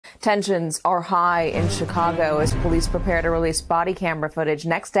Tensions are high in Chicago as police prepare to release body camera footage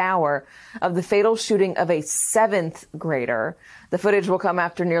next hour of the fatal shooting of a 7th grader. The footage will come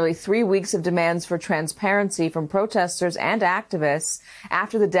after nearly 3 weeks of demands for transparency from protesters and activists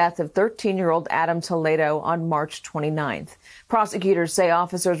after the death of 13-year-old Adam Toledo on March 29th. Prosecutors say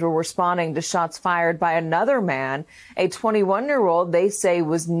officers were responding to shots fired by another man, a 21-year-old they say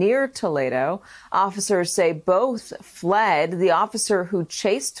was near Toledo. Officers say both fled. The officer who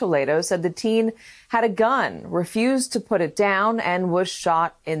chased Toledo said the teen had a gun, refused to put it down, and was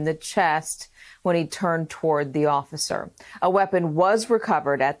shot in the chest when he turned toward the officer. A weapon was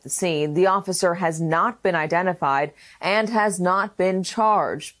recovered at the scene. The officer has not been identified and has not been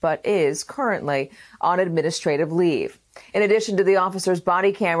charged, but is currently on administrative leave. In addition to the officer's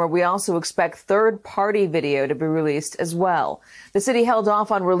body camera, we also expect third-party video to be released as well. The city held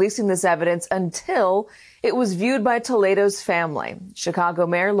off on releasing this evidence until it was viewed by Toledo's family. Chicago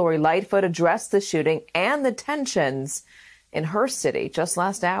Mayor Lori Lightfoot addressed the shooting and the tensions in her city just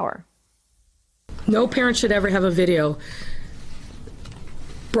last hour. No parent should ever have a video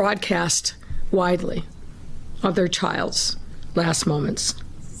broadcast widely of their child's last moments.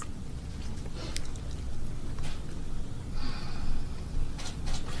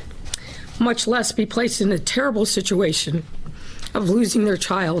 Much less be placed in a terrible situation of losing their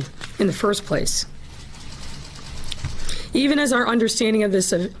child in the first place. Even as our understanding of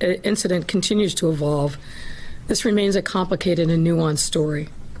this incident continues to evolve, this remains a complicated and nuanced story.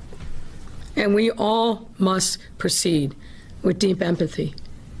 And we all must proceed with deep empathy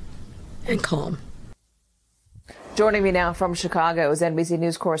and calm. Joining me now from Chicago is NBC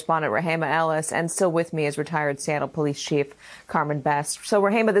News Correspondent Rehema Ellis, and still with me is retired Seattle Police Chief Carmen. So,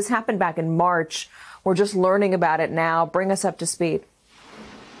 Rehema, this happened back in March. We're just learning about it now. Bring us up to speed.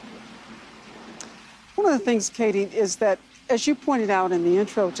 One of the things, Katie, is that, as you pointed out in the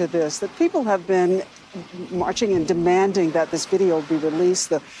intro to this, that people have been marching and demanding that this video be released.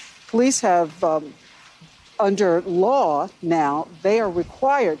 The police have, under law now, they are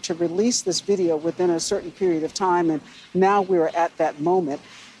required to release this video within a certain period of time, and now we're at that moment.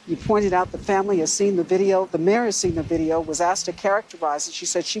 You pointed out the family has seen the video. The mayor has seen the video, was asked to characterize it. She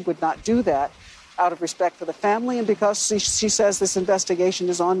said she would not do that out of respect for the family and because she says this investigation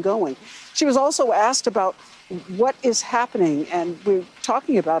is ongoing. She was also asked about what is happening, and we're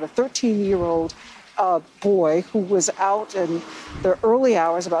talking about a 13-year-old boy who was out in the early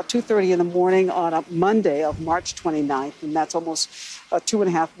hours, about 2:30 in the morning on a Monday of March 29th, and that's almost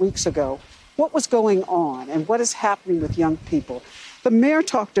 2.5 weeks ago. What was going on and what is happening with young people? The mayor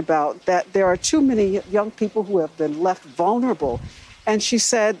talked about that there are too many young people who have been left vulnerable, and she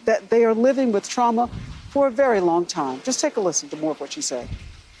said that they are living with trauma for a very long time. Just take a listen to more of what she said.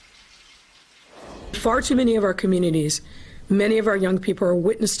 Far too many of our communities, many of our young people are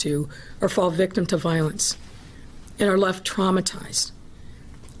witness to or fall victim to violence and are left traumatized.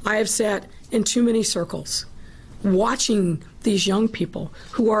 I have sat in too many circles watching these young people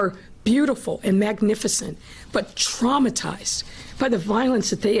who are beautiful and magnificent, but traumatized by the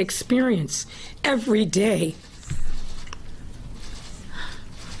violence that they experience every day.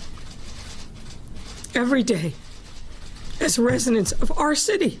 Every day, as residents of our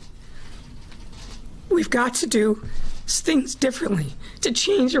city. We've got to do things differently to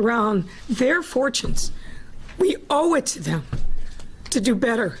change around their fortunes. We owe it to them to do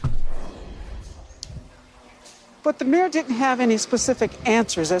better. But the mayor didn't have any specific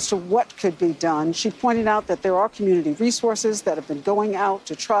answers as to what could be done. She pointed out that there are community resources that have been going out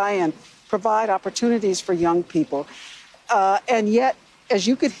to try and provide opportunities for young people. And yet, as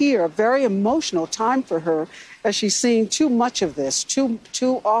you could hear, a very emotional time for her as she's seeing too much of this. Too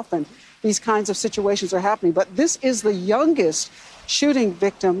often these kinds of situations are happening. But this is the youngest shooting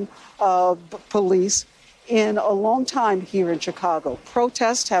victim of police in a long time here in Chicago.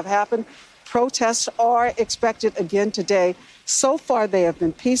 Protests have happened. Protests are expected again today. So far, they have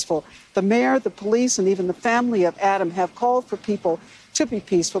been peaceful. The mayor, the police, and even the family of Adam have called for people to be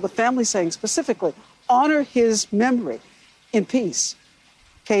peaceful. The family saying specifically, honor his memory in peace.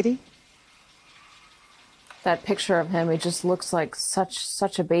 Katie? That picture of him, he just looks like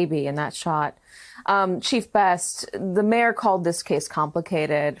such a baby in that shot. Chief Best, the mayor called this case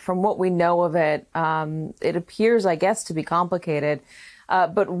complicated. From what we know of it, it appears, I guess, to be complicated.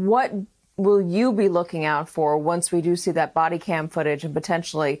 But what will you be looking out for once we do see that body cam footage and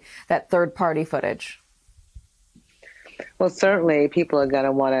potentially that third-party footage? Well, certainly people are going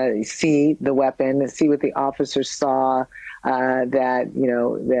to want to see the weapon, see what the officer saw,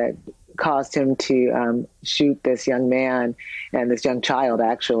 that caused him to shoot this young man and this young child,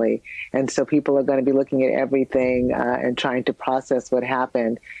 actually. And so people are going to be looking at everything and trying to process what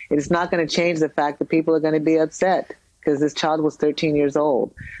happened. It is not going to change the fact that people are going to be upset because this child was 13 years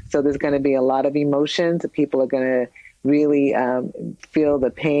old. So there's going to be a lot of emotions. People are going to really feel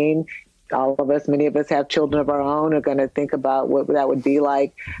the pain. All of us, many of us have children of our own, are going to think about what that would be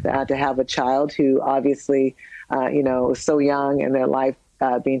like to have a child who obviously, was so young in their life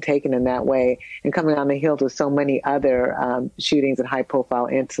being taken in that way and coming on the heels of so many other shootings and high-profile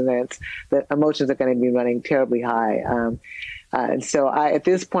incidents. The emotions are going to be running terribly high. And so at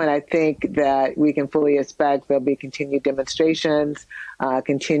this point, I think that we can fully expect there'll be continued demonstrations,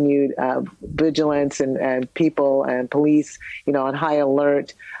 continued vigilance and people and police, on high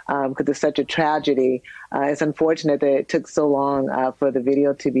alert because it's such a tragedy. It's unfortunate that it took so long for the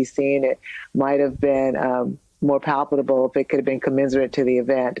video to be seen. It might have been more palpable if it could have been commensurate to the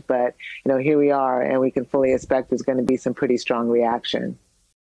event. But, here we are, and we can fully expect there's going to be some pretty strong reaction.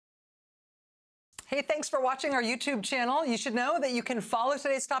 Hey, thanks for watching our YouTube channel. You should know that you can follow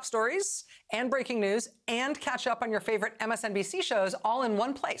today's top stories and breaking news and catch up on your favorite MSNBC shows all in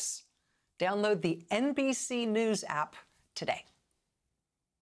one place. Download the NBC News app today.